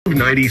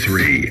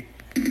93.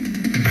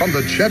 From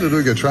the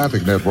Chattanooga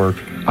Traffic Network,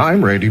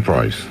 I'm Randy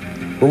Price.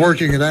 We're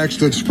working an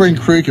accident, Spring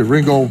Creek at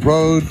Ringgold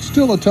Road.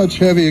 Still a touch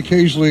heavy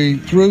occasionally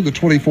through the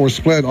 24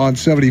 split on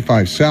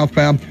 75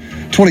 southbound.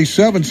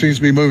 27 seems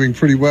to be moving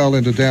pretty well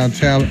into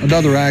downtown.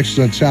 Another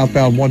accident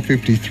southbound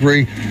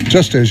 153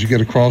 just as you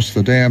get across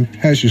the dam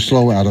as you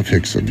slow out of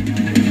Hickson.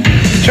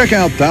 Check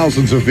out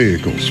thousands of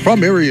vehicles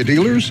from area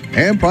dealers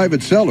and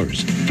private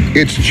sellers.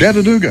 It's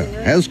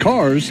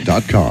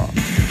ChattanoogaHasCars.com.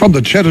 From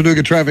the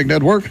Chattanooga Traffic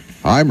Network,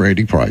 I'm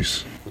Randy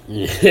Price.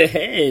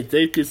 Hey,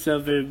 thank you so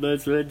very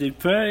much, Randy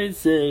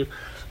Price.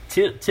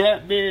 Tip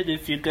Chapman,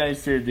 if you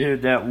guys didn't hear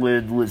that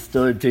one with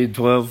Storm Team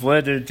 12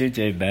 weather,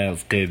 DJ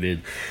Miles came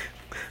in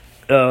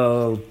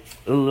a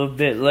little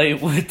bit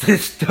late with the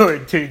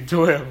Storm Team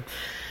 12.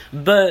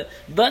 But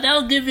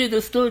I'll give you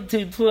the Storm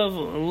Team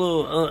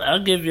 12 I'll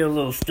give you a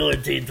little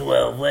Storm Team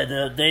 12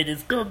 weather update.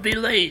 It's gonna be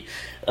late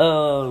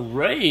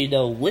rain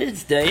on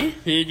Wednesday,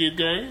 and you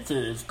guys,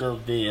 it's gonna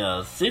be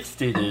in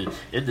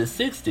the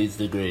 60s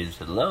degrees,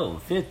 low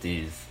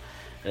 50s,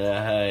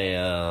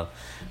 high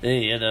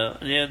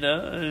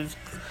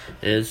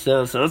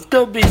so it's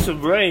gonna be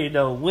some rain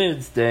on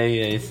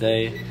Wednesday, they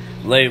say,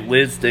 late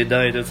Wednesday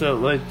night or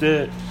something like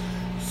that.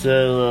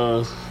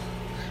 So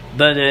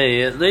but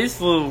hey, at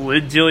least we'll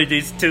enjoy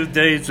these 2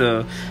 days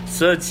of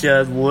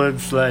sunshine,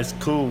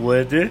 warm/cool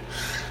weather.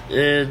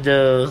 And,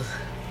 the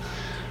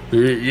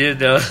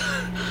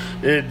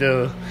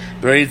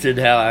reason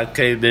how I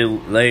came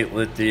in late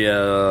with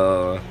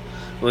the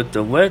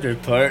weather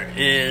part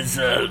is,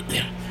 I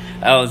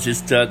was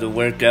just trying to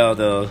work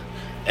out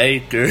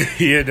Anchor,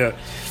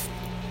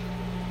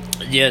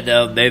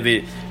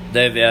 maybe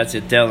I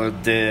should tell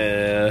him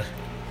to,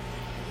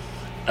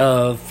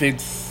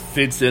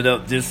 fix it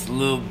up just a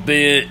little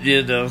bit,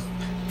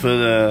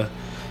 for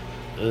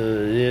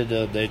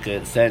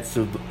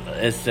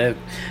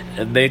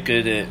make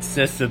it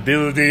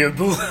accessibility a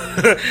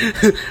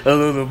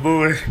little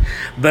more.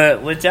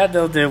 But which I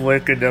know they're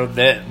working on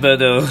that.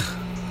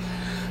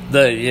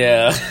 But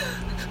yeah,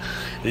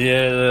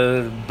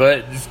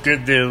 buttons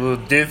could be a little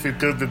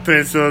difficult to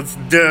press on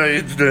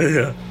today.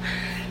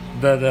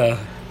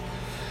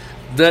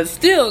 But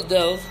still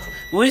though.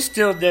 We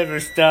still never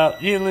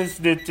stop. You're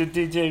listening to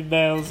DJ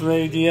Miles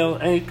Radio,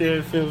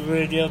 Anchor FM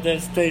Radio,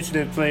 that station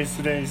that plays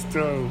today's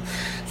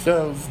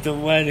songs, the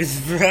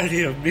widest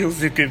variety of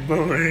music and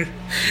more.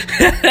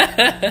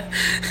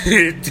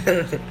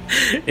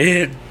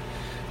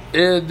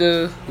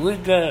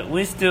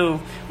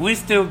 we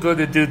still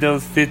gonna do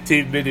those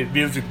 15-minute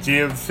music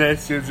jam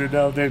sessions and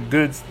all that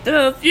good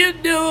stuff,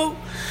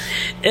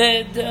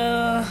 And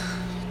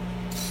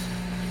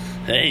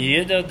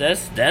hey,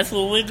 that's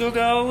what we're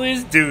gonna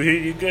always do here,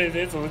 you guys.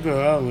 That's what we're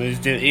gonna always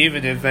do.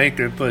 Even if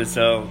Anchor puts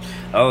all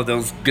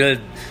those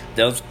good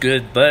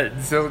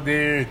buttons on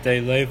there,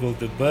 they label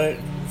the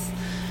buttons.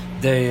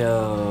 They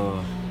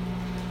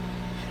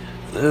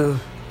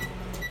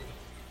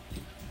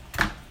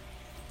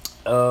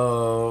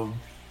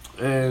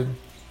and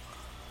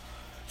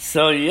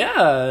so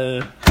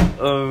yeah,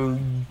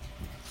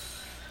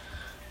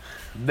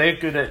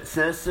 make it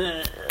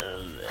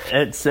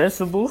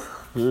accessible.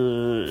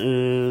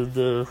 And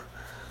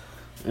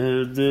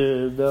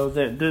all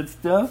that good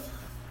stuff.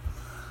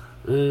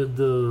 And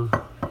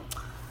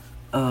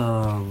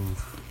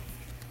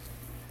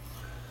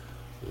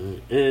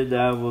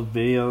I will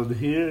be on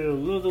here a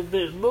little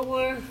bit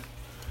more.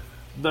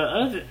 But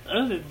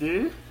other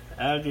than,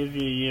 I'll give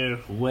you your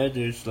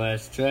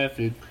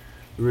weather/traffic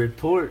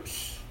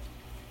reports.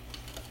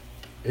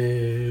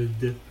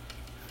 And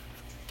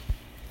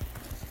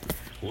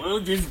we'll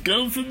just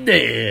go from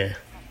there.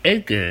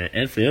 Anchor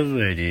FM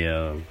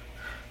Radio.